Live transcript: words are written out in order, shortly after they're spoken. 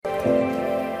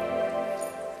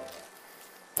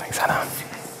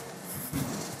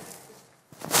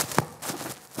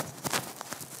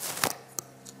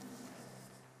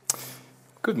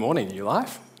Good morning, New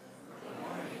Life.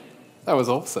 That was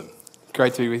awesome.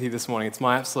 Great to be with you this morning. It's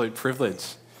my absolute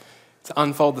privilege to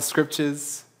unfold the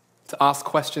scriptures, to ask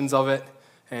questions of it,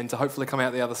 and to hopefully come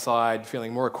out the other side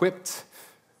feeling more equipped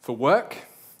for work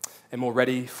and more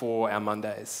ready for our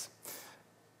Mondays.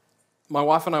 My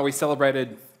wife and I, we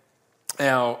celebrated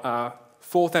our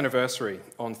fourth anniversary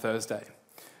on Thursday.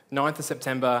 9th of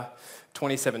September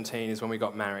 2017 is when we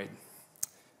got married.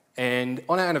 And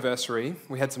on our anniversary,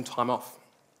 we had some time off.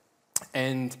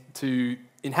 And to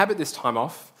inhabit this time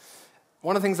off,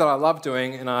 one of the things that I love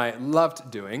doing and I loved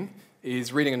doing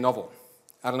is reading a novel.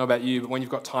 I don't know about you, but when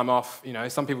you've got time off,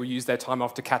 some people use their time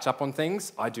off to catch up on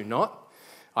things. I do not.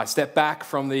 I step back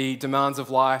from the demands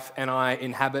of life and I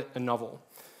inhabit a novel.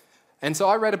 And so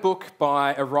I read a book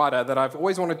by a writer that I've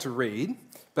always wanted to read,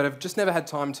 but I've just never had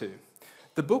time to.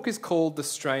 The book is called The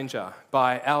Stranger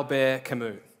by Albert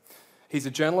Camus. He's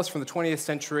a journalist from the 20th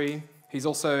century. He's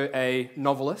also a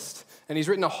novelist, and he's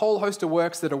written a whole host of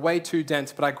works that are way too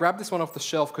dense, but I grabbed this one off the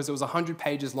shelf because it was 100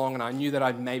 pages long and I knew that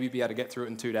I'd maybe be able to get through it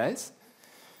in 2 days.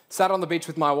 Sat on the beach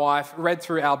with my wife, read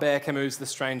through Albert Camus' The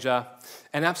Stranger,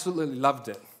 and absolutely loved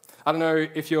it. I don't know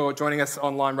if you're joining us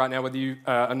online right now, whether you're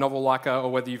a novel liker or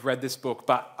whether you've read this book,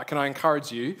 but can I encourage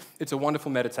you, it's a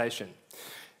wonderful meditation.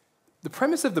 The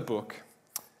premise of the book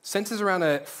centers around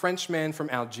a French man from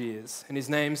Algiers, and his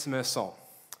name's Meursault.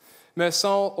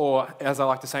 Meursault, or as I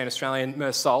like to say in Australian,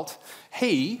 Meursault,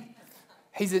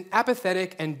 he's an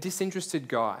apathetic and disinterested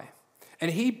guy, and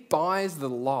he buys the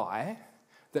lie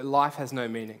that life has no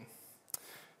meaning.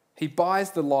 He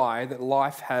buys the lie that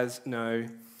life has no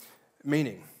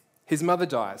meaning. His mother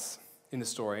dies in the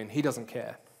story, and he doesn't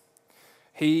care.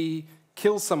 He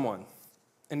kills someone,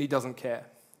 and he doesn't care.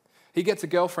 He gets a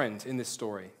girlfriend in this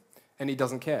story, and he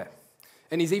doesn't care.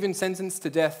 And he's even sentenced to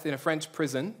death in a French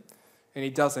prison, and he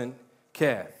doesn't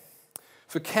care.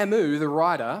 For Camus, the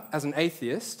writer, as an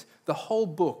atheist, the whole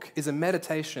book is a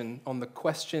meditation on the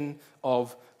question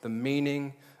of the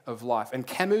meaning of life. And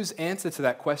Camus' answer to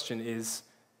that question is,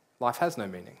 life has no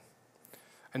meaning.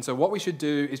 And so what we should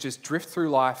do is just drift through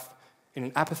life in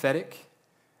an apathetic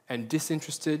and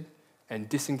disinterested and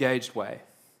disengaged way.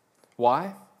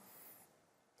 Why?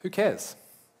 Who cares?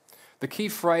 The key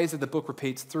phrase that the book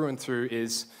repeats through and through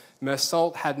is,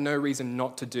 Meursault had no reason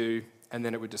not to do, and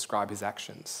then it would describe his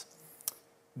actions.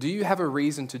 Do you have a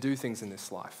reason to do things in this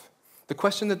life? The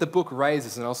question that the book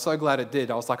raises, and I was so glad it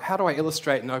did, I was like, how do I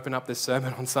illustrate and open up this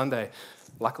sermon on Sunday?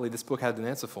 Luckily, this book had an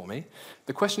answer for me.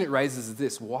 The question it raises is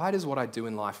this: why does what I do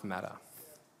in life matter?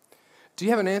 Do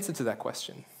you have an answer to that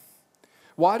question?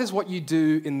 Why does what you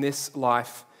do in this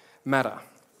life matter?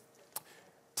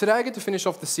 Today I get to finish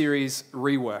off the series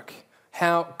Rework,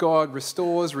 how God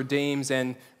restores, redeems,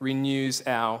 and renews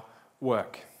our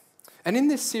work. And in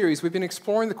this series, we've been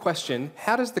exploring the question,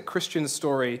 how does the Christian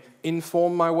story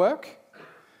inform my work?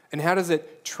 And how does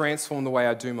it transform the way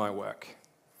I do my work?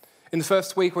 In the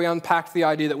first week, we unpacked the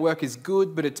idea that work is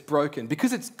good, but it's broken.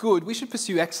 Because it's good, we should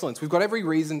pursue excellence. We've got every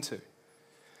reason to.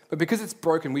 But because it's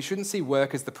broken, we shouldn't see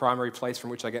work as the primary place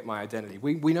from which I get my identity.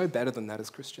 We know better than that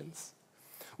as Christians.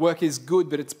 Work is good,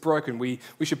 but it's broken. We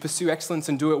should pursue excellence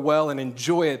and do it well and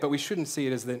enjoy it, but we shouldn't see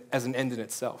it as an end in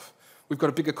itself. We've got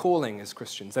a bigger calling as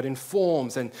Christians that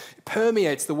informs and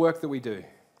permeates the work that we do.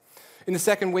 In the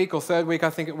second week or third week, I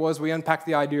think it was, we unpacked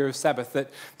the idea of Sabbath, that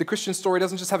the Christian story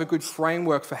doesn't just have a good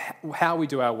framework for how we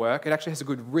do our work, it actually has a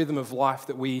good rhythm of life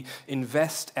that we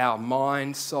invest our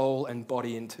mind, soul, and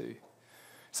body into.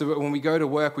 So that when we go to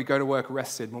work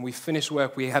rested. When we finish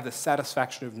work, we have the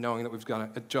satisfaction of knowing that we've done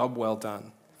a job well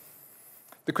done.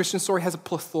 The Christian story has a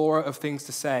plethora of things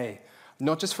to say,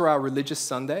 not just for our religious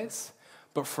Sundays,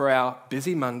 but for our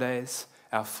busy Mondays,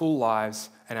 our full lives,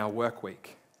 and our work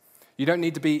week. You don't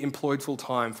need to be employed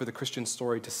full-time for the Christian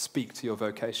story to speak to your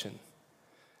vocation.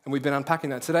 And we've been unpacking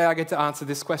that. Today I get to answer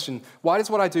this question: why does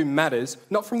what I do matters,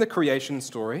 not from the creation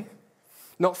story,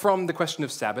 not from the question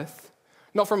of Sabbath,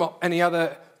 not from any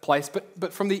other place,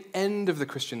 but from the end of the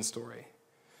Christian story.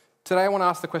 Today I want to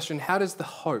ask the question, how does the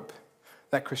hope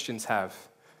that Christians have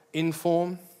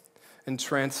inform and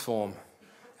transform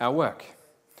our work?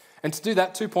 And to do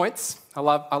that, 2 points. I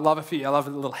love a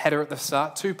little header at the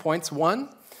start. 2 points. 1,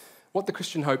 what the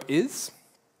Christian hope is.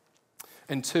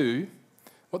 And 2,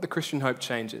 what the Christian hope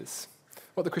changes.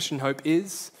 What the Christian hope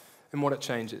is and what it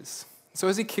changes. So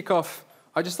as we kick off,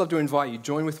 I'd just love to invite you,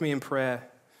 join with me in prayer,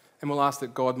 and we'll ask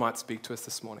that God might speak to us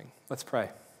this morning. Let's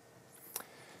pray.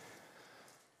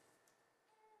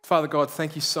 Father God,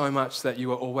 thank you so much that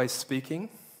you are always speaking.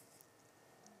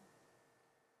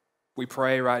 We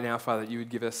pray right now, Father, that you would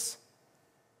give us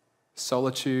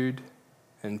solitude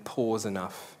and pause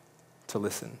enough to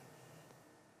listen.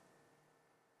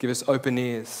 Give us open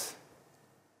ears,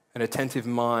 an attentive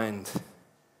mind,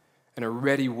 and a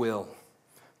ready will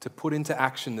to put into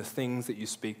action the things that you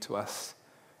speak to us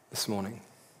this morning.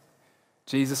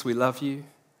 Jesus, we love you.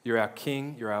 You're our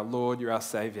King, you're our Lord, you're our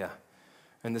Savior.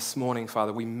 And this morning,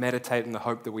 Father, we meditate on the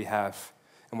hope that we have,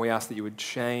 and we ask that you would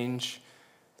change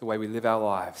the way we live our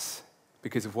lives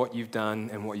because of what you've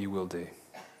done and what you will do.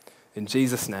 In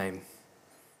Jesus' name,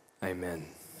 amen.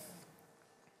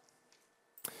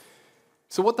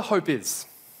 So what the hope is,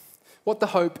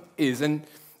 and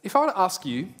if I were to ask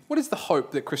you, what is the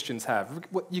hope that Christians have?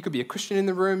 You could be a Christian in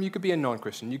the room, you could be a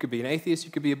non-Christian, you could be an atheist,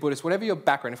 you could be a Buddhist, whatever your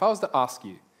background. If I was to ask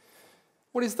you,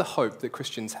 what is the hope that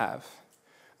Christians have?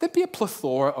 There'd be a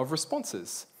plethora of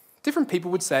responses. Different people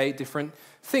would say different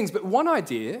things, but one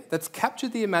idea that's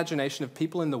captured the imagination of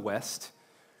people in the West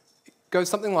goes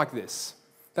something like this,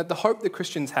 that the hope that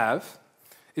Christians have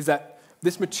is that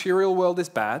this material world is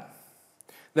bad,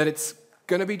 that it's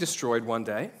going to be destroyed one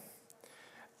day.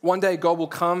 One day God will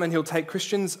come and he'll take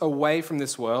Christians away from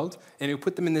this world and he'll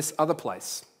put them in this other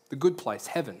place, the good place,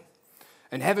 heaven.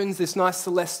 And heaven's this nice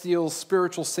celestial,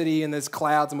 spiritual city, and there's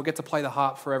clouds, and we'll get to play the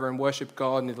harp forever and worship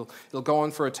God, and it'll go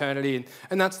on for eternity.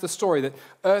 And that's the story, that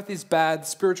earth is bad,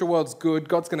 spiritual world's good,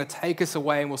 God's going to take us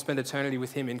away, and we'll spend eternity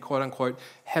with him in quote-unquote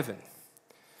heaven.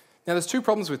 Now, there's two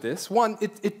problems with this. One,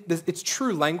 it's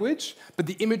true language, but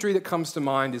the imagery that comes to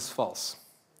mind is false.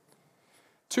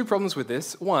 Two problems with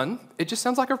this. One, it just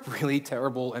sounds like a really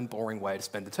terrible and boring way to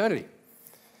spend eternity.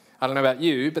 I don't know about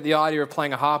you, but the idea of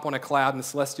playing a harp on a cloud in a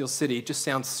celestial city just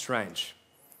sounds strange.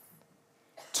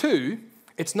 Two,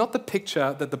 it's not the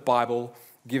picture that the Bible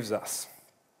gives us.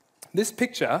 This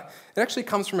picture, it actually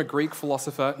comes from a Greek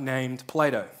philosopher named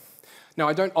Plato. Now,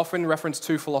 I don't often reference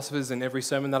two philosophers in every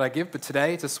sermon that I give, but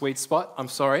today it's a sweet spot, I'm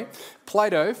sorry.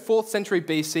 Plato, 4th century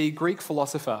BC, Greek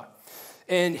philosopher.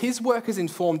 And his work has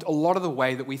informed a lot of the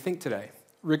way that we think today,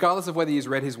 regardless of whether he's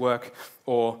read his work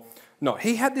or not.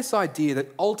 He had this idea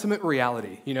that ultimate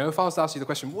reality, if I was to ask you the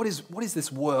question, what is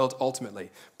this world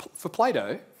ultimately? For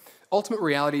Plato, ultimate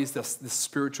reality is this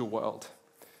spiritual world.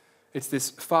 It's this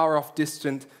far off,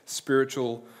 distant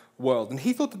spiritual world. And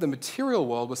he thought that the material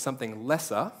world was something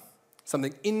lesser,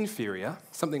 something inferior,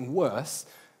 something worse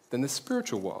than the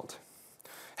spiritual world.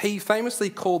 He famously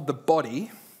called the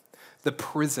body the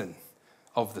prison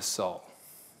of the soul.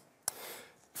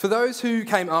 For those who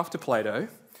came after Plato,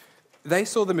 they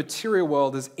saw the material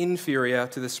world as inferior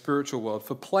to the spiritual world.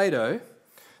 For Plato,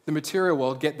 the material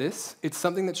world, get this, it's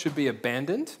something that should be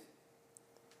abandoned,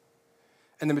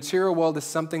 and the material world is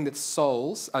something that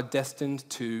souls are destined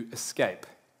to escape.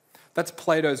 That's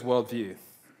Plato's worldview.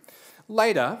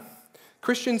 Later,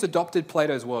 Christians adopted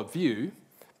Plato's worldview,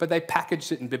 but they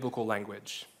packaged it in biblical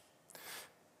language.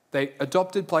 They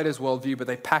adopted Plato's worldview, but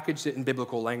they packaged it in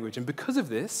biblical language. And because of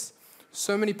this,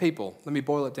 so many people, let me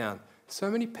boil it down, so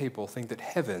many people think that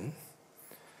heaven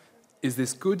is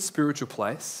this good spiritual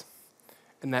place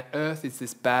and that earth is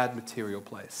this bad material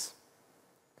place.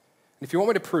 And if you want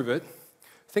me to prove it,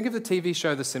 think of the TV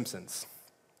show The Simpsons.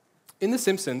 In The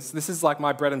Simpsons, this is like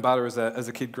my bread and butter as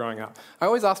a kid growing up. I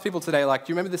always ask people today, do you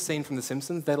remember the scene from The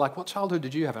Simpsons? They're like, what childhood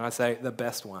did you have? And I say, the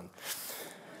best one.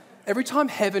 Every time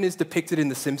heaven is depicted in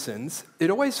The Simpsons, it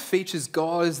always features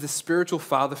God as this spiritual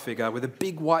father figure with a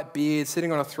big white beard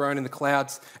sitting on a throne in the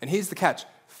clouds. And here's the catch,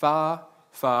 far,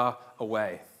 far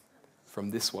away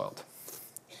from this world.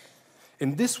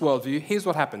 In this worldview, here's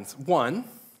what happens. One,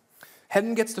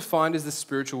 heaven gets defined as the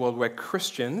spiritual world where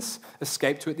Christians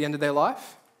escape to at the end of their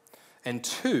life. And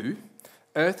two,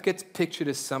 earth gets pictured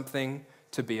as something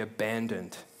to be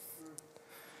abandoned.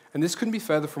 And this couldn't be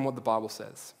further from what the Bible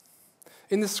says.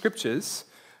 In the scriptures,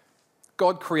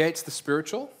 God creates the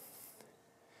spiritual,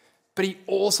 but he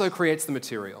also creates the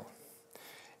material.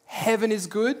 Heaven is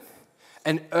good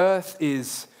and earth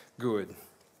is good.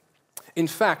 In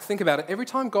fact, think about it. Every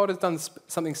time God has done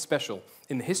something special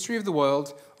in the history of the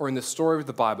world or in the story of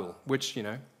the Bible, which,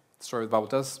 the story of the Bible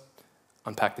does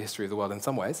unpack the history of the world in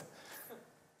some ways,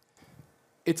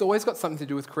 it's always got something to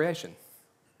do with creation,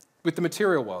 with the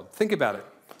material world. Think about it.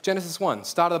 Genesis 1,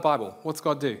 start of the Bible. What's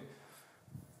God do?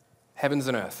 Heavens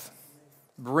and earth,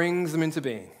 brings them into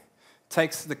being,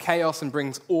 takes the chaos and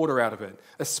brings order out of it,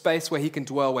 a space where he can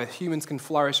dwell, where humans can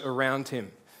flourish around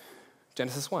him.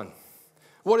 Genesis 1.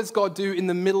 What does God do in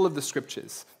the middle of the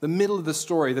scriptures, the middle of the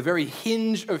story, the very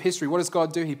hinge of history? What does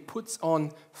God do? He puts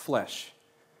on flesh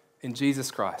in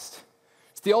Jesus Christ.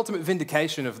 It's the ultimate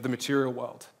vindication of the material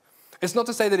world. It's not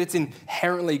to say that it's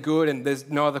inherently good and there's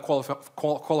no other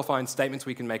qualifying statements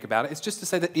we can make about it. It's just to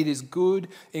say that it is good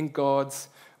in God's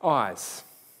eyes.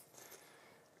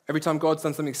 Every time God's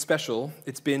done something special,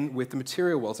 it's been with the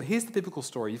material world. So here's the biblical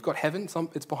story. You've got heaven.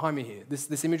 It's behind me here.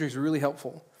 This imagery is really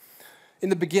helpful. In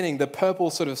the beginning, the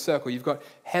purple sort of circle, you've got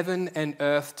heaven and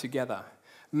earth together,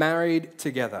 married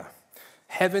together.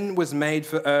 Heaven was made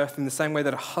for earth in the same way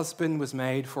that a husband was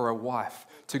made for a wife,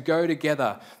 to go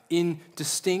together in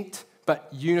distinct but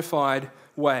unified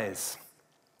ways.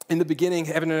 In the beginning,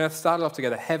 heaven and earth started off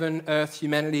together. Heaven, earth,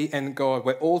 humanity, and God.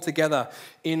 We're all together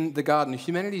in the garden.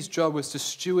 Humanity's job was to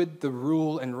steward the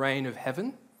rule and reign of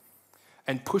heaven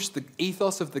and push the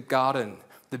ethos of the garden,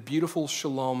 the beautiful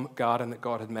shalom garden that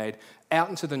God had made, out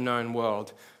into the known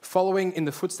world, following in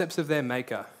the footsteps of their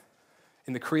maker,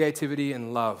 in the creativity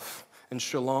and love and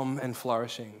shalom and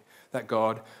flourishing that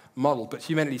God modeled. But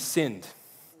humanity sinned.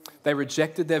 They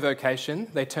rejected their vocation.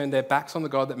 They turned their backs on the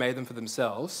God that made them for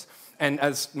themselves. And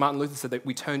as Martin Luther said, that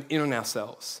we turned in on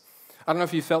ourselves. I don't know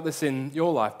if you felt this in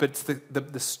your life, but it's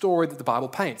the story that the Bible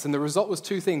paints. And the result was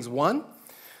two things. One,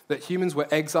 that humans were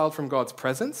exiled from God's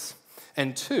presence.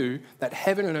 And two, that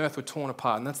heaven and earth were torn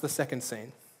apart. And that's the second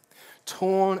scene.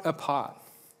 Torn apart.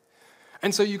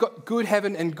 And so you've got good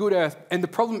heaven and good earth. And the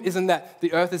problem isn't that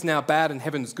the earth is now bad and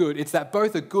heaven's good. It's that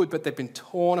both are good, but they've been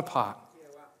torn apart.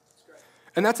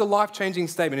 And that's a life-changing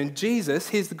statement. In Jesus,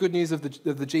 here's the good news of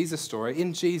the Jesus story.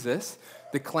 In Jesus,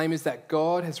 the claim is that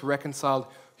God has reconciled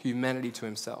humanity to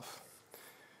himself.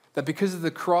 That because of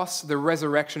the cross, the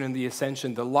resurrection, and the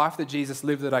ascension, the life that Jesus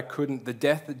lived that I couldn't, the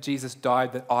death that Jesus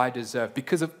died that I deserved,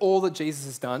 because of all that Jesus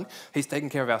has done, he's taken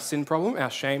care of our sin problem, our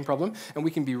shame problem, and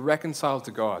we can be reconciled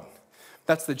to God.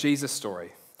 That's the Jesus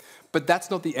story. But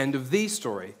that's not the end of the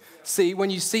story. See, when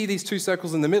you see these two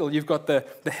circles in the middle, you've got the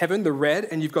heaven, the red,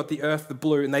 and you've got the earth, the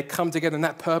blue, and they come together in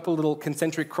that purple little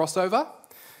concentric crossover.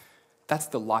 That's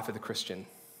the life of the Christian.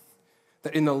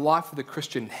 That in the life of the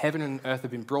Christian, heaven and earth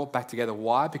have been brought back together.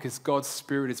 Why? Because God's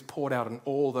Spirit is poured out on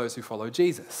all those who follow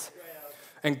Jesus.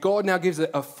 And God now gives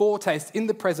a foretaste in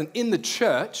the present, in the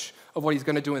church, of what he's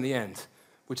going to do in the end,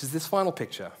 which is this final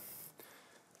picture.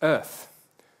 Earth,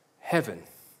 heaven,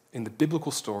 in the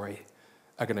biblical story,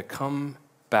 are going to come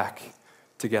back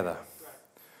together.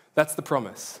 That's the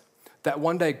promise. That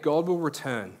one day God will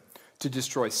return to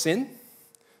destroy sin,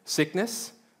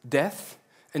 sickness, death,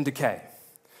 and decay.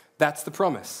 That's the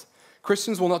promise.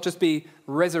 Christians will not just be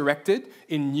resurrected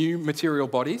in new material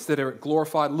bodies that are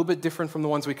glorified, a little bit different from the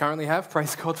ones we currently have.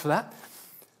 Praise God for that.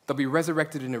 They'll be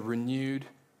resurrected in a renewed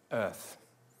earth.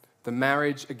 The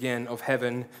marriage, again, of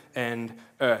heaven and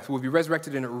earth will be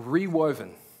resurrected in a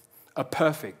rewoven, a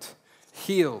perfect,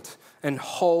 healed, and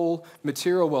whole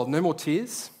material world. No more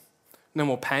tears, no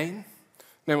more pain,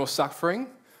 no more suffering,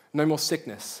 no more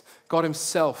sickness. God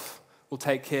himself will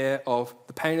take care of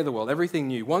the pain of the world, everything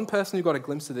new. One person who got a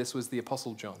glimpse of this was the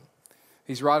Apostle John.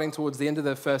 He's writing towards the end of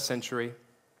the first century.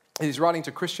 He's writing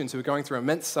to Christians who are going through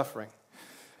immense suffering.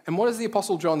 And what does the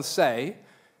Apostle John say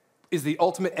is the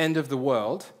ultimate end of the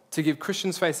world to give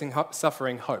Christians facing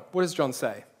suffering hope? What does John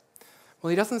say? Well,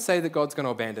 he doesn't say that God's going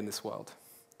to abandon this world.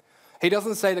 He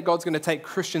doesn't say that God's going to take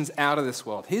Christians out of this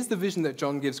world. Here's the vision that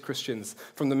John gives Christians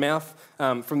from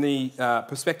the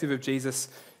perspective of Jesus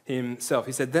himself.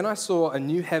 He said, "Then I saw a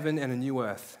new heaven and a new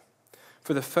earth,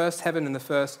 for the first heaven and the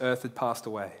first earth had passed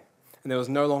away, and there was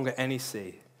no longer any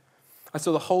sea. I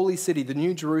saw the holy city, the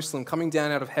new Jerusalem, coming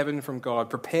down out of heaven from God,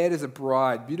 prepared as a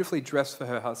bride, beautifully dressed for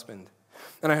her husband.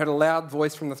 And I heard a loud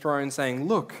voice from the throne saying,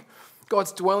 'Look,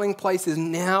 God's dwelling place is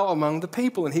now among the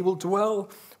people, and he will dwell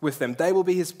with them. They will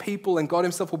be his people, and God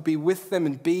himself will be with them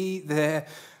and be their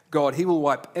God. He will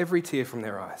wipe every tear from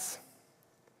their eyes.'"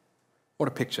 What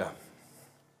a picture.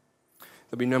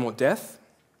 There'll be no more death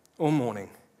or mourning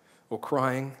or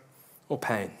crying or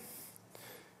pain,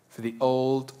 for the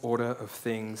old order of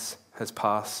things has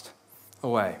passed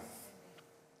away.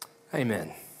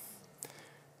 Amen.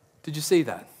 Did you see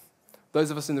that?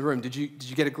 Those of us in the room, did you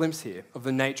get a glimpse here of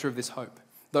the nature of this hope?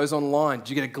 Those online, did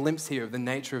you get a glimpse here of the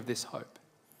nature of this hope?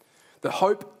 The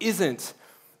hope isn't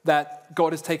that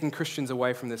God is taking Christians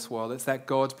away from this world. It's that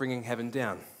God's bringing heaven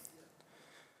down.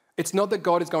 It's not that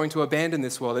God is going to abandon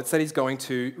this world. It's that he's going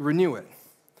to renew it.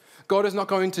 God is not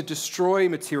going to destroy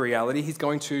materiality. He's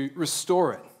going to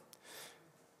restore it.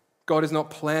 God is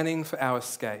not planning for our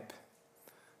escape.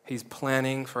 He's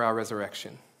planning for our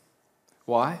resurrection.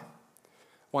 Why?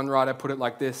 One writer put it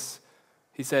like this.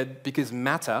 He said, because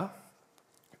matter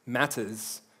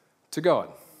matters to God.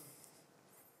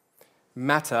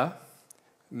 Matter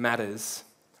matters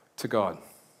to God.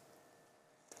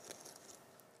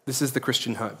 This is the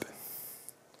Christian hope.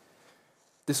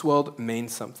 This world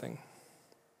means something.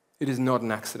 It is not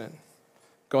an accident.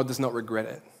 God does not regret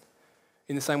it.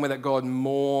 In the same way that God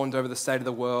mourned over the state of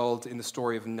the world in the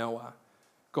story of Noah,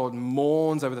 God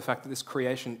mourns over the fact that this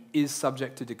creation is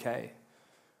subject to decay.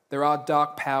 There are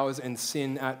dark powers and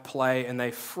sin at play, and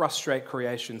they frustrate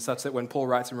creation, such that when Paul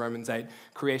writes in Romans 8,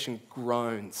 creation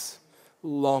groans,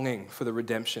 longing for the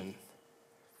redemption.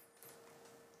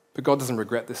 But God doesn't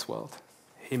regret this world.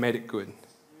 He made it good.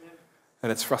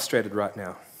 And it's frustrated right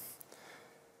now.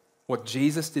 What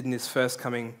Jesus did in his first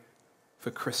coming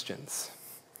for Christians,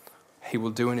 he will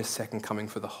do in his second coming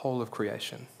for the whole of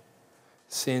creation.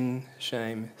 Sin,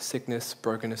 shame, sickness,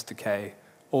 brokenness, decay,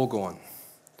 all gone.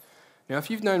 Now, if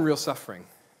you've known real suffering,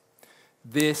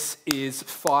 this is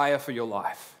fire for your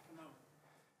life.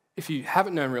 If you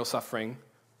haven't known real suffering,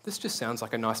 this just sounds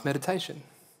like a nice meditation.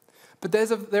 But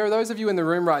there are those of you in the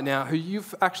room right now who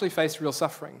you've actually faced real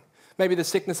suffering. Maybe the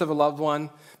sickness of a loved one,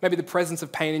 maybe the presence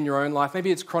of pain in your own life,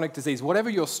 maybe it's chronic disease. Whatever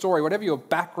your story, whatever your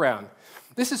background,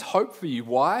 this is hope for you.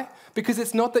 Why? Because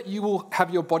it's not that you will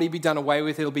have your body be done away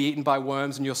with, it'll be eaten by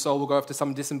worms and your soul will go off to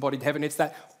some disembodied heaven. It's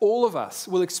that all of us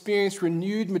will experience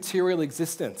renewed material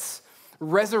existence,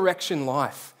 resurrection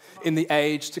life in the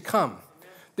age to come.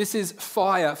 This is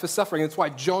fire for suffering. That's why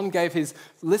John gave his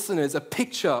listeners a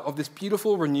picture of this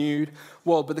beautiful, renewed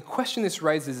world. But the question this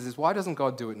raises is, why doesn't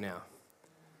God do it now?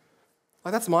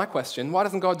 Like, that's my question. Why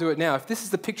doesn't God do it now? If this is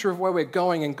the picture of where we're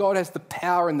going and God has the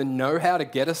power and the know-how to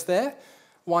get us there,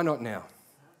 why not now?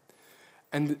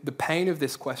 And the pain of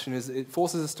this question is it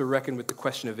forces us to reckon with the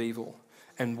question of evil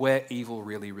and where evil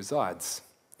really resides.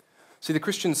 See, the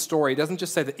Christian story doesn't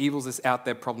just say that evil is this out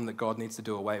there problem that God needs to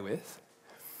do away with.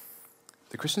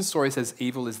 The Christian story says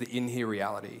evil is the in-here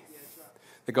reality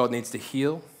that God needs to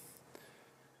heal,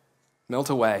 melt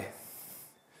away,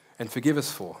 and forgive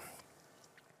us for.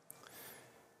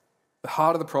 The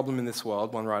heart of the problem in this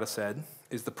world, one writer said,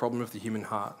 is the problem of the human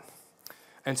heart.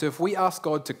 And so if we ask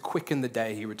God to quicken the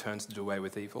day he returns to do away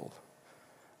with evil,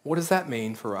 what does that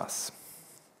mean for us?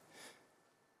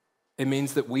 It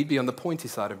means that we'd be on the pointy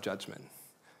side of judgment.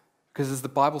 Because as the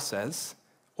Bible says,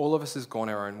 all of us has gone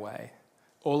our own way.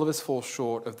 All of us fall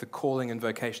short of the calling and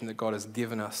vocation that God has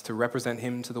given us to represent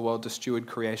him to the world, to steward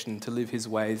creation, to live his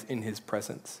ways in his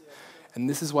presence. And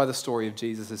this is why the story of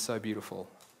Jesus is so beautiful.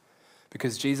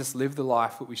 Because Jesus lived the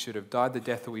life that we should have, died the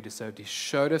death that we deserved. He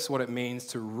showed us what it means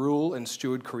to rule and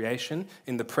steward creation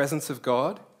in the presence of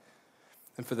God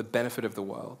and for the benefit of the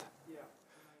world.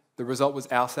 The result was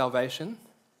our salvation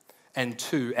and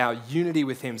 2, our unity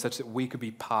with him such that we could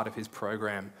be part of his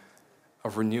program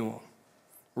of renewal,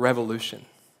 revolution,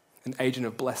 an agent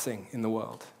of blessing in the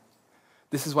world.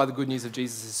 This is why the good news of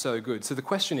Jesus is so good. So the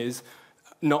question is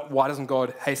not why doesn't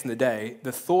God hasten the day?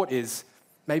 The thought is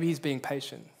maybe he's being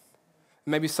patient.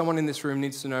 Maybe someone in this room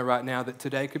needs to know right now that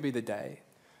today could be the day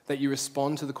that you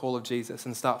respond to the call of Jesus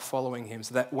and start following him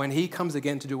so that when he comes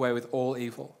again to do away with all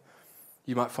evil,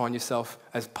 you might find yourself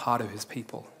as part of his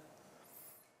people.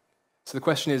 So the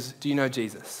question is, do you know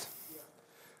Jesus?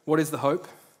 What is the hope?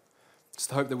 It's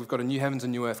the hope that we've got a new heavens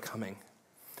and new earth coming.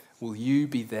 Will you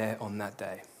be there on that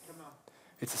day?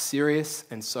 It's a serious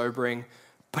and sobering,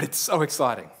 but it's so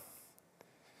exciting.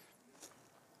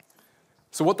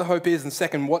 So what the hope is, and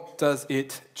second, what does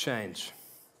it change?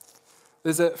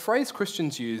 There's a phrase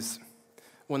Christians use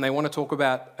when they want to talk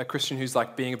about a Christian who's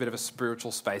like being a bit of a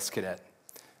spiritual space cadet.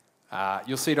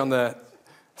 You'll see it on the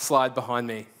slide behind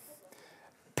me.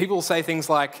 People say things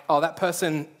like, oh, that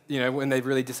person, when they're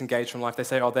really disengaged from life, they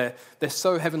say, oh, they're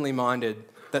so heavenly minded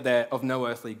that they're of no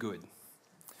earthly good.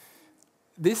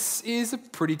 This is a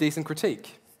pretty decent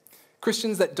critique.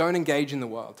 Christians that don't engage in the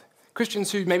world,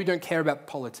 Christians who maybe don't care about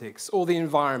politics or the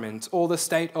environment or the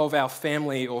state of our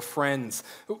family or friends,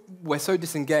 we're so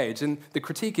disengaged. And the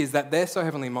critique is that they're so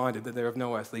heavenly minded that they're of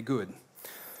no earthly good.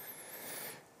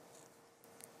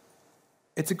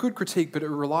 It's a good critique, but it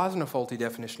relies on a faulty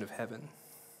definition of heaven.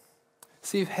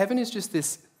 See, if heaven is just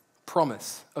this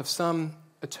promise of some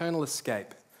eternal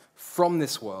escape from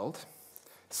this world,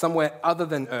 somewhere other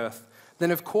than earth,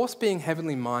 then of course being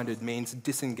heavenly minded means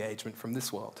disengagement from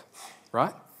this world,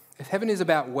 right? If heaven is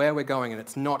about where we're going and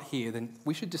it's not here, then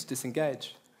we should just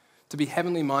disengage. To be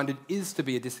heavenly minded is to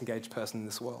be a disengaged person in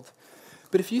this world.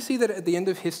 But if you see that at the end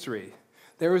of history,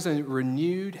 there is a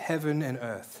renewed heaven and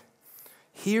earth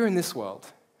here in this world,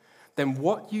 then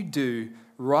what you do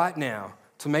right now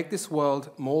to make this world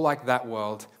more like that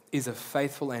world is a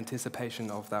faithful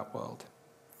anticipation of that world.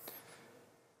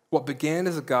 What began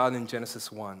as a garden in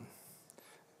Genesis 1,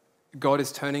 God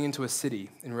is turning into a city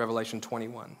in Revelation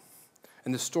 21.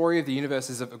 And the story of the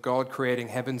universe is of God creating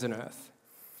heavens and earth,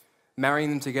 marrying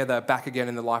them together back again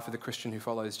in the life of the Christian who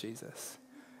follows Jesus,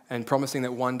 and promising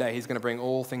that one day he's going to bring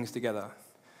all things together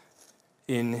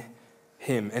in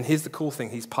him. And here's the cool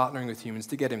thing, he's partnering with humans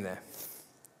to get him there.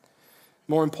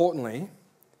 More importantly,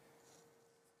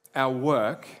 our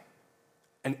work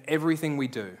and everything we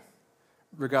do,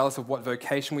 regardless of what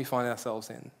vocation we find ourselves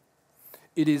in,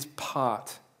 it is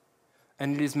part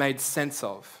and it is made sense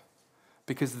of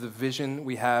because of the vision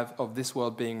we have of this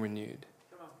world being renewed.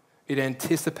 It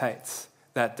anticipates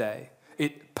that day.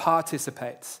 It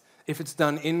participates. If it's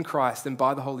done in Christ and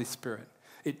by the Holy Spirit,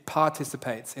 it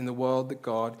participates in the world that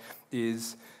God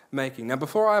is making. Now,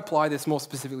 before I apply this more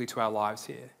specifically to our lives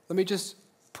here, let me just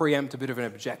preempt a bit of an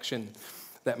objection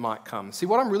that might come. See,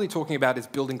 what I'm really talking about is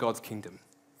building God's kingdom.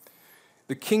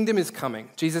 The kingdom is coming.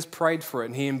 Jesus prayed for it,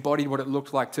 and he embodied what it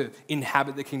looked like to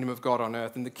inhabit the kingdom of God on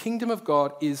earth. And the kingdom of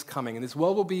God is coming, and this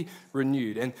world will be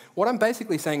renewed. And what I'm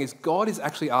basically saying is God is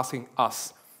actually asking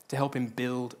us to help him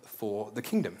build for the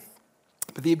kingdom.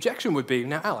 But the objection would be,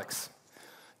 now, Alex,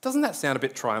 doesn't that sound a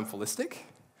bit triumphalistic?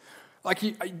 Like,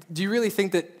 do you really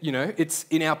think that, it's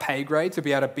in our pay grade to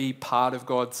be able to be part of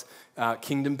God's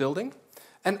kingdom building?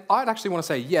 And I'd actually want to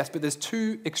say yes, but there's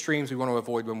two extremes we want to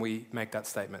avoid when we make that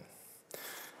statement.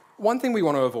 One thing we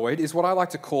want to avoid is what I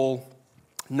like to call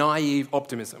naive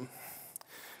optimism.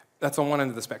 That's on one end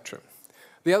of the spectrum.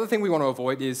 The other thing we want to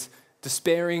avoid is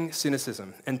despairing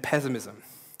cynicism and pessimism.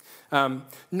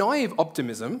 Naive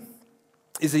optimism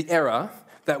is the error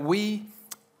that we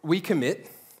commit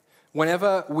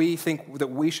whenever we think that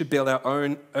we should build our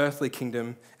own earthly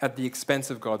kingdom at the expense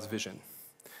of God's vision.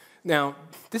 Now,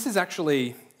 this is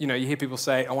actually, you hear people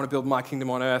say, I want to build my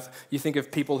kingdom on earth. You think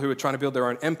of people who are trying to build their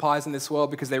own empires in this world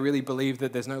because they really believe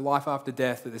that there's no life after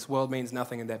death, that this world means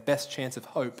nothing, and their best chance of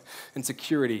hope and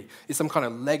security is some kind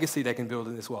of legacy they can build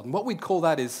in this world. And what we'd call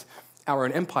that is our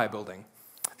own empire building.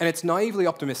 And it's naively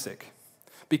optimistic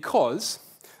because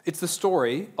it's the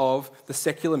story of the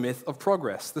secular myth of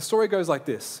progress. The story goes like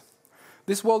this.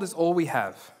 This world is all we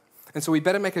have, and so we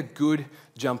better make a good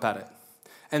jump at it.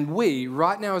 And we,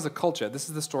 right now as a culture, this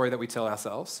is the story that we tell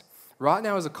ourselves, right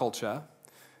now as a culture,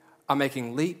 are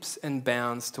making leaps and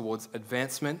bounds towards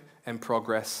advancement and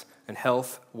progress and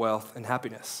health, wealth, and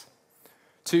happiness.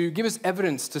 To give us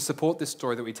evidence to support this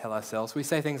story that we tell ourselves, we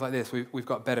say things like this. We've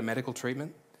got better medical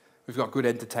treatment, we've got good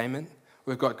entertainment,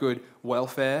 we've got good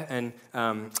welfare and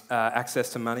access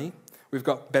to money, we've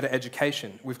got better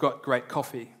education, we've got great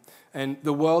coffee. And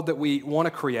the world that we want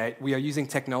to create, we are using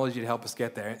technology to help us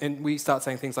get there. And we start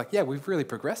saying things like, yeah, we've really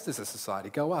progressed as a society.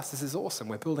 Go us, this is awesome.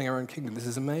 We're building our own kingdom. This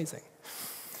is amazing.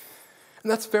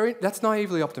 And that's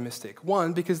naively optimistic.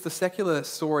 One, because the secular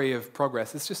story of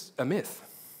progress is just a myth.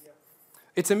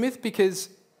 It's a myth because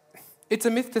it's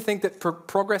a myth to think that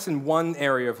progress in one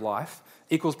area of life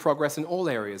equals progress in all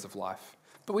areas of life.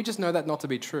 But we just know that not to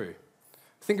be true.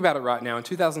 Think about it right now. In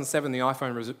 2007, the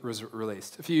iPhone was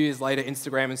released. A few years later,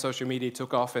 Instagram and social media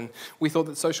took off, and we thought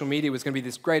that social media was going to be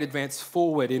this great advance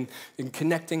forward in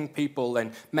connecting people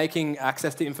and making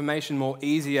access to information more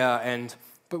easier.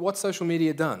 But what's social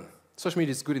media done? Social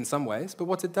media is good in some ways, but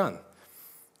what's it done?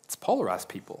 It's polarized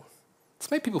people. It's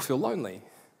made people feel lonely.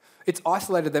 It's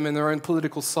isolated them in their own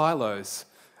political silos.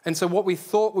 And so what we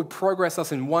thought would progress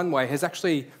us in one way has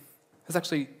actually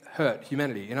hurt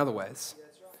humanity in other ways.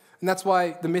 And that's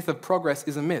why the myth of progress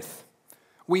is a myth.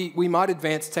 We might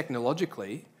advance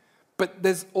technologically, but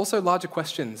there's also larger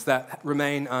questions that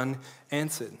remain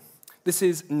unanswered. This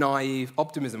is naive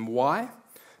optimism. Why?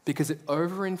 Because it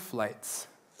overinflates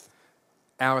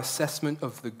our assessment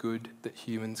of the good that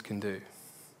humans can do.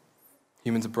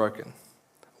 Humans are broken.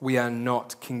 We are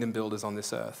not kingdom builders on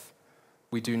this earth.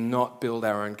 We do not build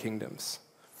our own kingdoms.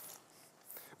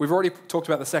 We've already talked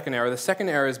about the second error. The second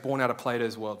error is born out of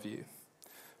Plato's worldview.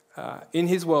 In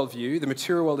his worldview, the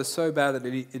material world is so bad that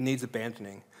it needs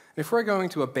abandoning. And if we're going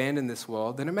to abandon this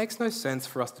world, then it makes no sense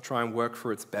for us to try and work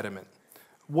for its betterment.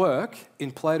 Work,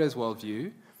 in Plato's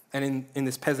worldview, and in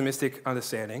this pessimistic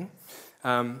understanding,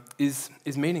 is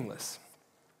meaningless.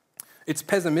 It's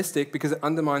pessimistic because it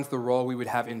undermines the role we would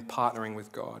have in partnering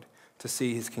with God to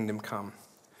see his kingdom come.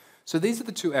 So these are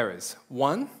the two errors.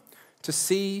 One, to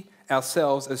see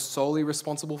ourselves as solely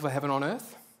responsible for heaven on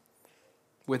earth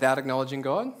without acknowledging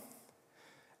God,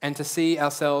 and to see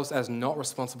ourselves as not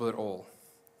responsible at all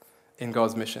in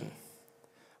God's mission.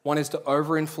 One is to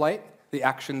overinflate the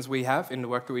actions we have in the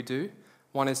work that we do.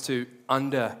 One is to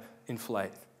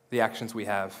underinflate the actions we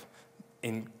have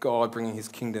in God bringing his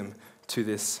kingdom to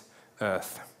this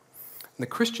earth. And the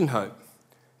Christian hope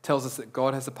tells us that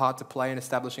God has a part to play in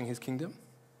establishing his kingdom,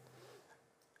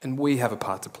 and we have a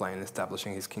part to play in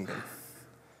establishing his kingdom.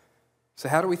 So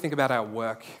how do we think about our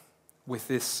work with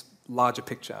this larger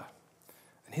picture?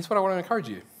 And here's what I want to encourage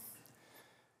you.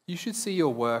 You should see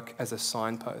your work as a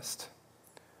signpost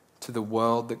to the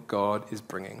world that God is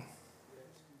bringing.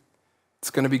 It's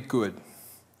going to be good.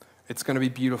 It's going to be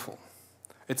beautiful.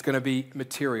 It's going to be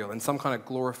material in some kind of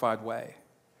glorified way.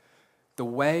 The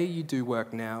way you do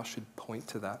work now should point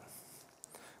to that.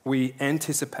 We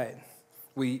anticipate,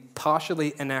 we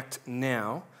partially enact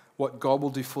now what God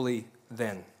will do fully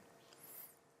then.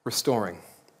 Restoring,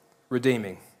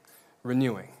 redeeming,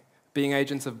 renewing, being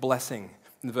agents of blessing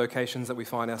in the vocations that we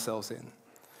find ourselves in.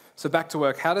 So back to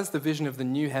work. How does the vision of the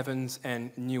new heavens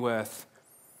and new earth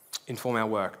inform our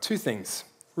work? Two things,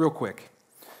 real quick.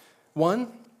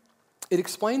 One, it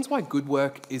explains why good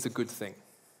work is a good thing.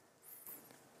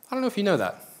 I don't know if you know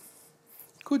that.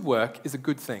 Good work is a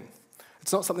good thing.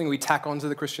 It's not something we tack onto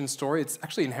the Christian story. It's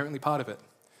actually inherently part of it.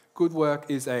 Good work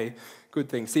is a good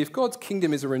thing. See, if God's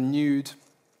kingdom is a renewed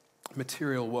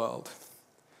material world,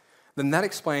 then that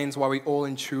explains why we all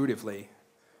intuitively,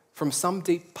 from some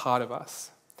deep part of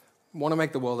us, want to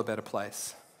make the world a better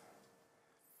place.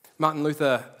 Martin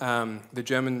Luther, the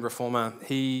German reformer,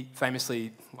 he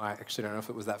famously, I actually don't know if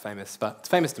it was that famous, but it's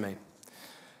famous to me.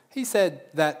 He said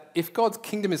that if God's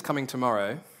kingdom is coming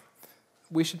tomorrow,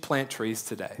 we should plant trees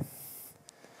today.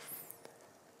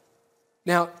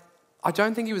 Now, I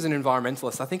don't think he was an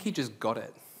environmentalist. I think he just got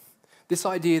it. This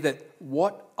idea that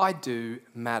what I do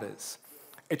matters.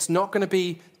 It's not going to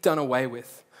be done away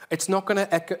with. It's not going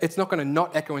to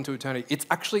not echo into eternity. It's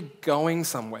actually going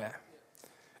somewhere.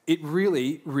 It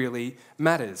really, really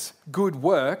matters. Good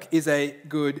work is a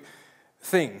good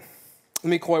thing. Let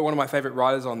me quote one of my favorite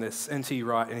writers on this, N.T.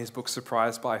 Wright, in his book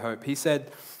Surprised by Hope. He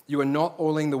said, "You are not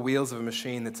oiling the wheels of a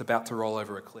machine that's about to roll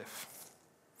over a cliff.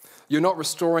 You're not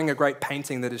restoring a great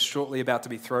painting that is shortly about to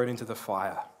be thrown into the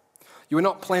fire. You are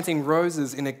not planting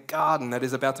roses in a garden that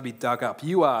is about to be dug up.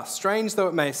 You are, strange though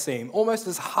it may seem, almost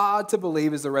as hard to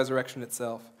believe as the resurrection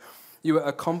itself. You are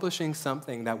accomplishing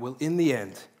something that will, in the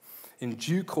end, in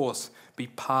due course, be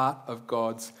part of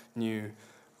God's new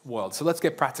world." So let's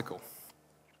get practical.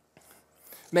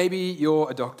 Maybe you're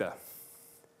a doctor.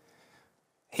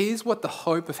 Here's what the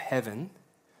hope of heaven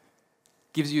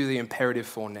gives you the imperative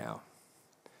for now.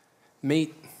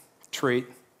 Meet, treat,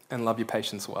 and love your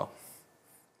patients well.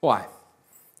 Why?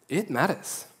 It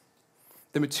matters.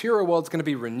 The material world's going to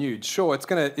be renewed. Sure, it's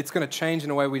going to change in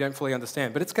a way we don't fully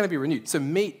understand, but it's going to be renewed. So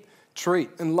meet, treat,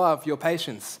 and love your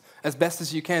patients as best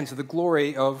as you can to the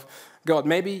glory of God.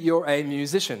 Maybe you're a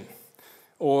musician,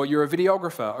 or you're a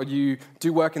videographer, or you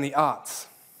do work in the arts.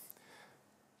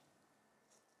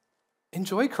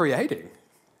 Enjoy creating.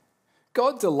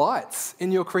 God delights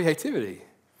in your creativity.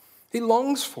 He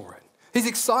longs for it. He's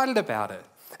excited about it.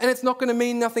 And it's not going to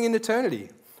mean nothing in eternity.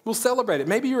 We'll celebrate it.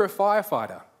 Maybe you're a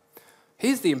firefighter.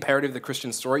 Here's the imperative of the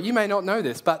Christian story. You may not know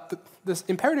this, but the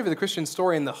imperative of the Christian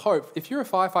story and the hope, if you're a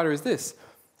firefighter, is this: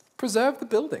 preserve the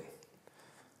building.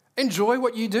 Enjoy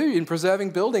what you do in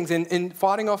preserving buildings, in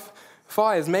fighting off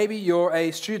fires. Maybe you're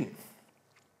a student.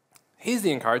 Here's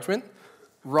the encouragement: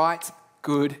 write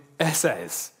good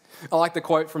essays. I like the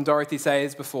quote from Dorothy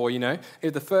Sayers before,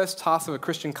 if the first task of a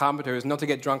Christian carpenter is not to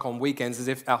get drunk on weekends as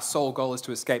if our sole goal is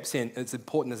to escape sin, as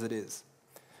important as it is.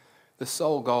 The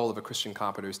sole goal of a Christian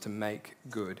carpenter is to make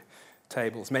good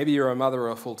tables. Maybe you're a mother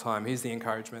or a full-time. Here's the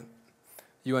encouragement: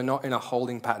 you are not in a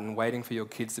holding pattern waiting for your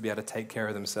kids to be able to take care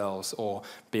of themselves or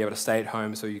be able to stay at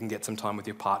home so you can get some time with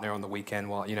your partner on the weekend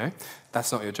while,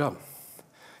 that's not your job.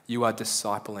 You are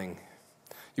discipling.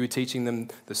 You are teaching them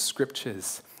the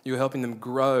scriptures. You are helping them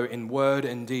grow in word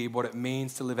and deed what it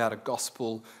means to live out a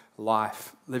gospel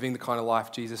life, living the kind of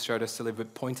life Jesus showed us to live,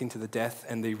 but pointing to the death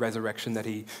and the resurrection that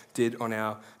he did on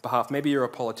our behalf. Maybe you're a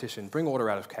politician. Bring order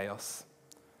out of chaos.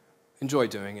 Enjoy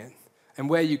doing it. And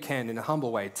where you can, in a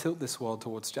humble way, tilt this world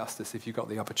towards justice if you've got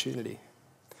the opportunity.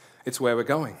 It's where we're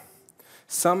going.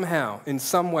 Somehow, in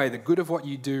some way, the good of what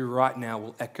you do right now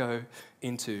will echo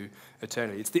into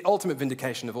eternity. It's the ultimate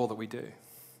vindication of all that we do.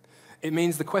 It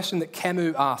means the question that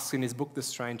Camus asks in his book, The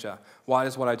Stranger, why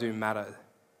does what I do matter,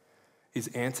 is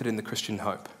answered in the Christian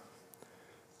hope.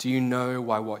 Do you know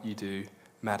why what you do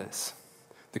matters?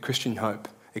 The Christian hope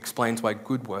explains why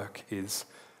good work is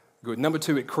good. Number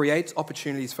two, it creates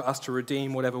opportunities for us to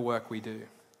redeem whatever work we do.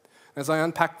 As I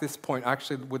unpack this point, I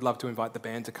actually would love to invite the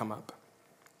band to come up.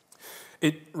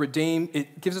 It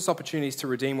gives us opportunities to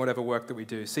redeem whatever work that we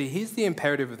do. See, here's the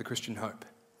imperative of the Christian hope.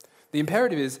 The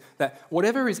imperative is that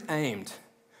whatever is aimed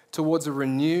towards a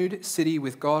renewed city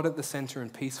with God at the center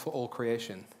and peace for all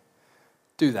creation,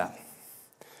 do that.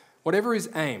 Whatever is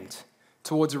aimed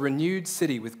towards a renewed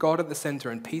city with God at the center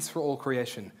and peace for all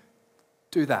creation,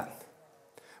 do that.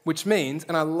 Which means,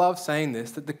 and I love saying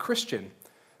this, that the Christian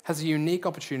has a unique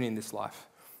opportunity in this life.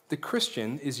 The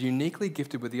Christian is uniquely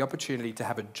gifted with the opportunity to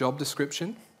have a job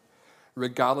description,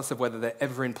 regardless of whether they're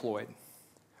ever employed.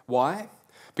 Why?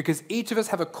 Because each of us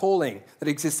have a calling that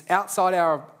exists outside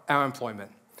our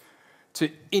employment. to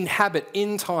inhabit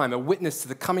in time, a witness to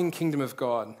the coming kingdom of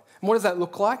God. And what does that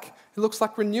look like? It looks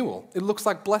like renewal. It looks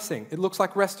like blessing. It looks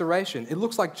like restoration. It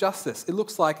looks like justice. It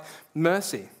looks like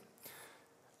mercy.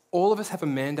 All of us have a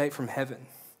mandate from heaven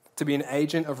to be an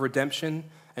agent of redemption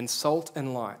and salt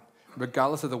and light,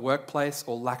 regardless of the workplace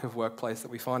or lack of workplace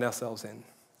that we find ourselves in.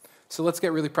 So let's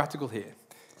get really practical here.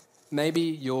 Maybe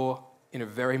you're in a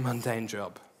very mundane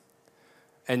job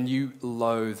and you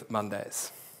loathe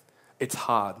Mondays. It's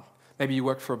hard. Maybe you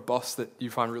work for a boss that you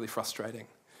find really frustrating.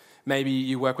 Maybe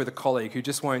you work with a colleague who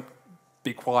just won't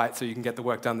be quiet so you can get the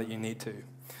work done that you need to.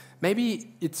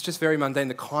 Maybe it's just very mundane,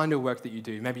 the kind of work that you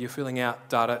do. Maybe you're filling out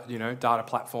data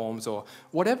platforms or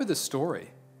whatever the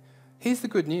story. Here's the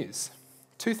good news.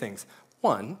 Two things.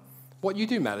 One, what you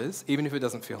do matters, even if it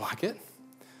doesn't feel like it.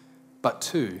 But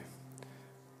two,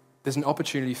 there's an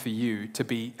opportunity for you to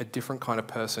be a different kind of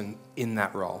person in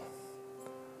that role.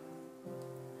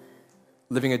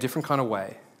 Living a different kind of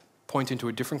way, pointing to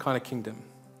a different kind of kingdom.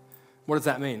 What does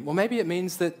that mean? Well, maybe it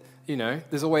means that,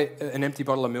 there's always an empty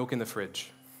bottle of milk in the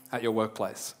fridge at your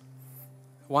workplace.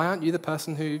 Why aren't you the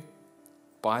person who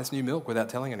buys new milk without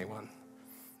telling anyone?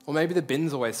 Or maybe the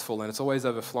bin's always full and it's always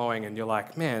overflowing and you're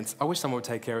like, man, I wish someone would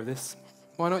take care of this.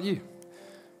 Why not you?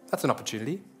 That's an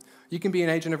opportunity. You can be an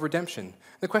agent of redemption.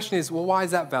 The question is, well, why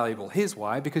is that valuable? Here's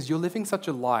why. Because you're living such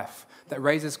a life that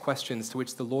raises questions to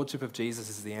which the lordship of Jesus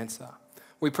is the answer.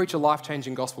 We preach a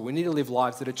life-changing gospel. We need to live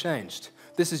lives that are changed.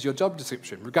 This is your job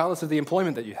description, regardless of the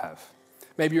employment that you have.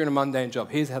 Maybe you're in a mundane job.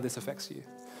 Here's how this affects you.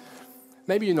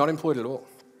 Maybe you're not employed at all.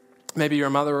 Maybe you're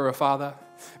a mother or a father.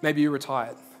 Maybe you're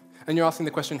retired. And you're asking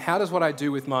the question, how does what I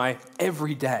do with my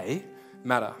everyday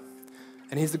matter?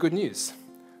 And here's the good news.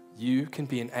 You can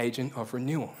be an agent of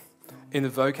renewal in the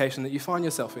vocation that you find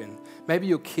yourself in. Maybe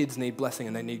your kids need blessing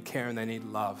and they need care and they need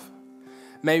love.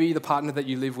 Maybe the partner that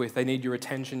you live with, they need your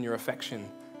attention, your affection.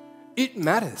 It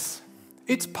matters.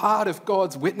 It's part of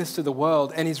God's witness to the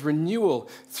world and his renewal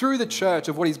through the church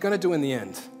of what he's going to do in the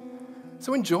end.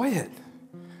 So enjoy it.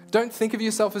 Don't think of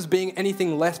yourself as being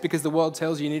anything less because the world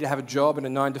tells you you need to have a job and a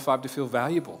 9 to 5 to feel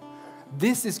valuable.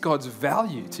 This is God's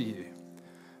value to you.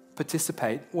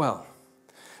 Participate well.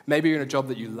 Maybe you're in a job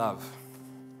that you love.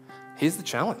 Here's the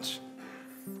challenge.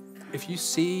 If you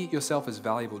see yourself as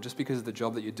valuable just because of the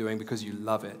job that you're doing, because you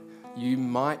love it, you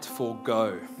might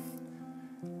forego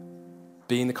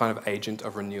being the kind of agent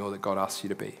of renewal that God asks you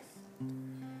to be.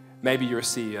 Maybe you're a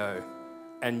CEO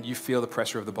and you feel the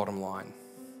pressure of the bottom line.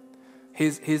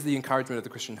 Here's the encouragement of the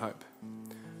Christian hope.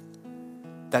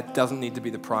 That doesn't need to be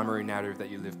the primary narrative that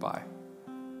you live by.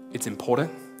 It's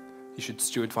important. You should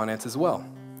steward finances well.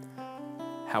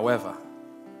 However,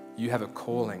 you have a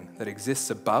calling that exists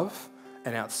above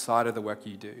and outside of the work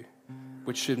you do,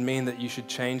 which should mean that you should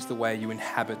change the way you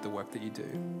inhabit the work that you do.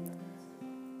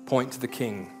 Point to the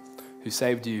King who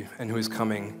saved you and who is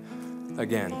coming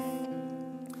again.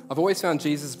 I've always found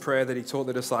Jesus' prayer that he taught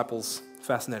the disciples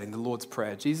fascinating, the Lord's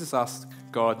Prayer. Jesus asked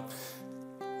God,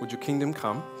 would your kingdom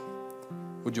come?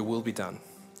 Would your will be done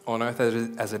on earth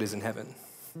as it is in heaven?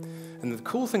 And the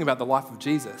cool thing about the life of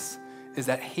Jesus is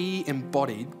that he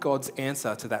embodied God's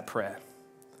answer to that prayer.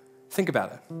 Think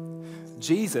about it.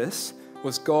 Jesus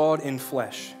was God in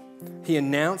flesh. He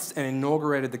announced and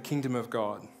inaugurated the kingdom of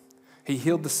God. He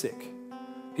healed the sick.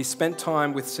 He spent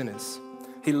time with sinners.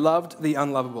 He loved the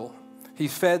unlovable. He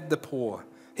fed the poor.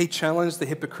 He challenged the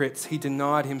hypocrites. He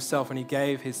denied himself and he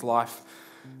gave his life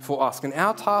for us. And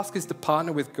our task is to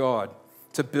partner with God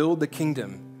to build the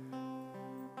kingdom.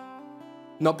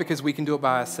 Not because we can do it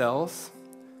by ourselves,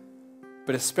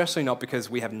 but especially not because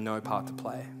we have no part to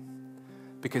play.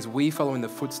 Because we follow in the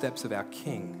footsteps of our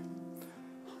King,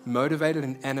 motivated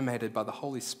and animated by the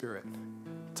Holy Spirit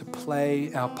to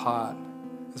play our part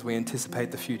as we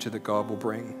anticipate the future that God will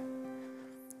bring.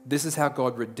 This is how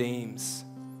God redeems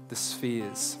the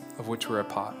spheres of which we're a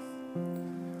part.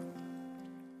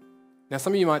 Now,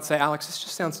 some of you might say, Alex, this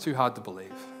just sounds too hard to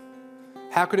believe.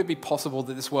 How could it be possible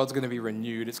that this world's going to be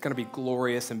renewed? It's going to be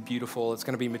glorious and beautiful. It's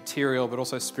going to be material, but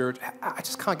also spiritual. I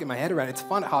just can't get my head around it. It's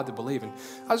find it hard to believe. And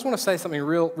I just want to say something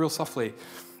real softly.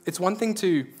 It's one thing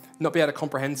to not be able to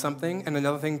comprehend something, and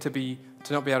another thing to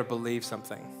not be able to believe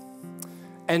something.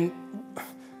 And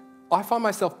I find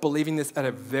myself believing this at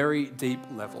a very deep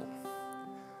level,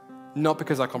 not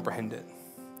because I comprehend it.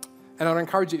 And I'd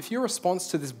encourage you, if your response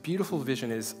to this beautiful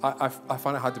vision is, I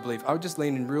find it hard to believe, I would just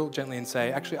lean in real gently and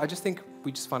say, actually, I just think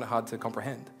we just find it hard to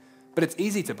comprehend. But it's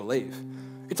easy to believe.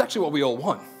 It's actually what we all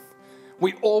want.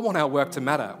 We all want our work to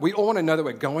matter. We all want to know that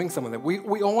we're going somewhere.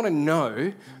 We all want to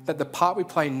know that the part we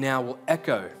play now will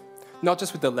echo, not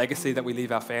just with the legacy that we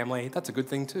leave our family, that's a good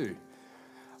thing too,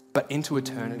 but into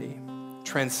eternity,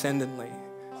 transcendently,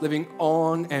 living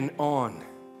on and on.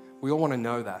 We all want to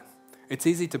know that. It's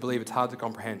easy to believe, it's hard to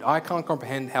comprehend. I can't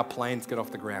comprehend how planes get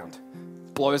off the ground.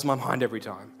 Blows my mind every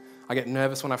time. I get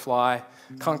nervous when I fly,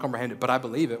 can't comprehend it, but I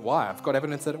believe it. Why? I've got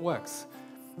evidence that it works.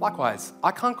 Likewise,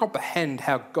 I can't comprehend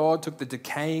how God took the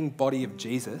decaying body of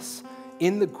Jesus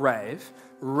in the grave,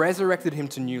 resurrected him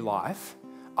to new life.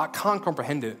 I can't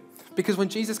comprehend it. Because when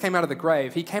Jesus came out of the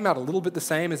grave, he came out a little bit the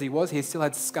same as he was. He still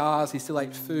had scars, he still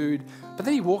ate food, but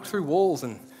then he walked through walls,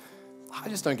 and I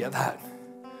just don't get that.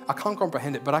 I can't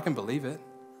comprehend it, but I can believe it.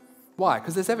 Why?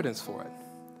 Because there's evidence for it.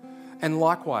 And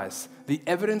likewise, the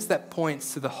evidence that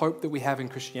points to the hope that we have in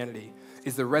Christianity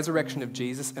is the resurrection of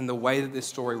Jesus and the way that this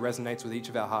story resonates with each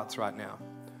of our hearts right now.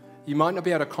 You might not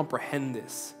be able to comprehend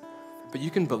this, but you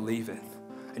can believe it,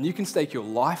 and you can stake your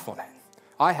life on it.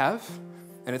 I have,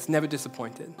 and it's never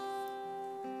disappointed.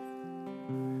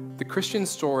 The Christian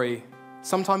story,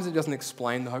 sometimes it doesn't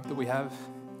explain the hope that we have,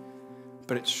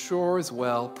 but it sure as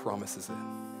well promises it.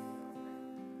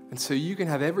 And so you can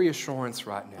have every assurance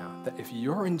right now that if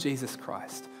you're in Jesus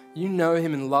Christ, you know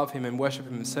him and love him and worship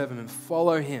him and serve him and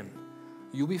follow him,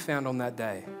 you'll be found on that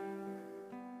day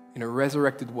in a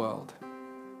resurrected world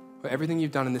where everything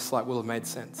you've done in this life will have made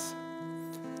sense.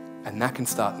 And that can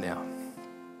start now.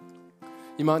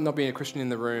 You might not be a Christian in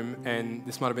the room, and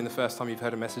this might have been the first time you've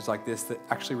heard a message like this that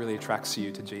actually really attracts you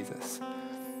to Jesus.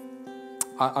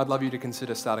 I'd love you to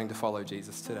consider starting to follow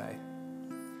Jesus today.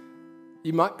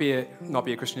 You might not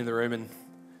be a Christian in the room, and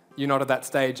you're not at that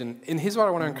stage, and here's what I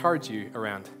want to encourage you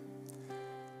around.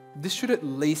 This should at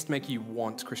least make you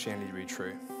want Christianity to be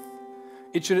true.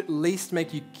 It should at least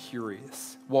make you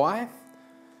curious. Why?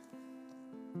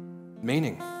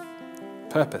 Meaning,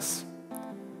 purpose,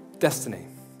 destiny,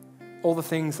 all the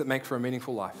things that make for a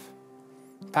meaningful life,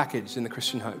 packaged in the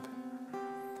Christian hope.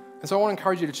 And so I want to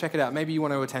encourage you to check it out. Maybe you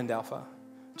want to attend Alpha.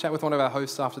 Chat with one of our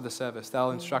hosts after the service.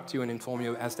 They'll instruct you and inform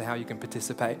you as to how you can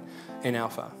participate in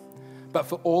Alpha. But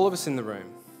for all of us in the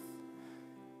room,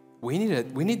 we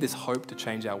need this hope to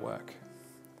change our work.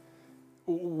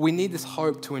 We need this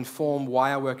hope to inform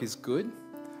why our work is good,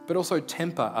 but also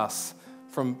temper us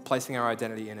from placing our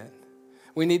identity in it.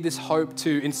 We need this hope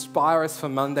to inspire us for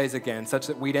Mondays again, such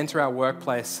that we'd enter our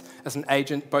workplace as an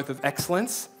agent both of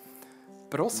excellence,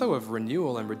 but also of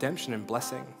renewal and redemption and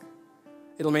blessing.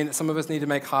 It'll mean that some of us need to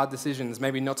make hard decisions,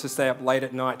 maybe not to stay up late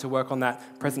at night to work on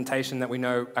that presentation that we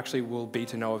know actually will be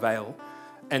to no avail,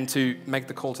 and to make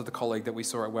the call to the colleague that we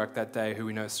saw at work that day who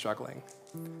we know is struggling.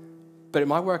 But it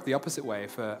might work the opposite way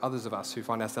for others of us who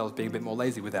find ourselves being a bit more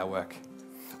lazy with our work.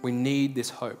 We need this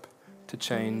hope to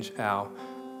change our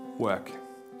work.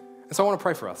 And so I want to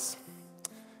pray for us.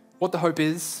 What the hope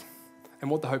is and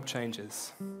what the hope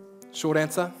changes. Short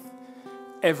answer,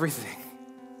 everything.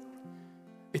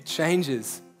 It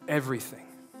changes everything.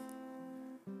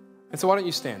 And so why don't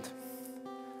you stand?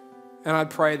 And I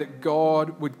pray that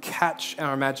God would catch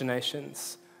our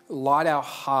imaginations, light our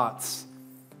hearts,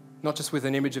 not just with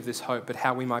an image of this hope, but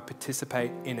how we might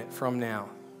participate in it from now.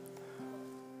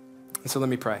 And so let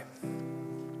me pray.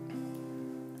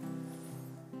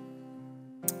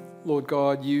 Lord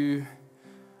God, you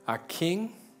are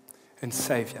King and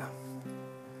Savior.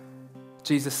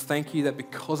 Jesus, thank you that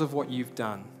because of what you've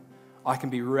done, I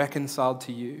can be reconciled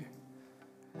to you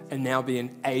and now be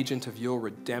an agent of your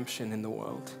redemption in the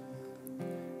world.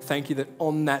 Thank you that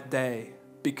on that day,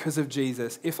 because of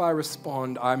Jesus, if I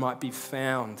respond, I might be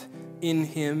found in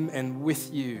him and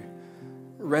with you,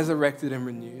 resurrected and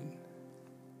renewed.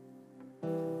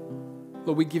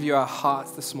 Lord, we give you our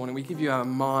hearts this morning. We give you our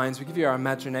minds. We give you our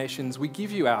imaginations. We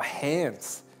give you our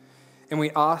hands. And we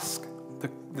ask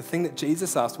the thing that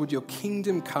Jesus asked, would your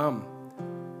kingdom come?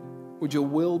 Would your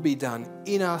will be done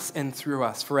in us and through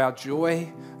us for our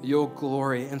joy, your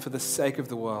glory, and for the sake of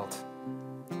the world?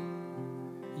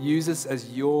 Use us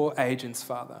as your agents,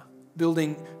 Father,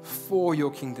 building for your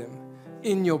kingdom,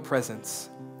 in your presence.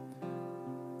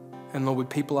 And Lord, would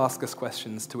people ask us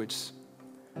questions to which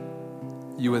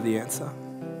you are the answer?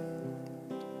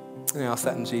 And I ask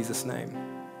that in Jesus' name.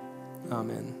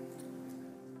 Amen.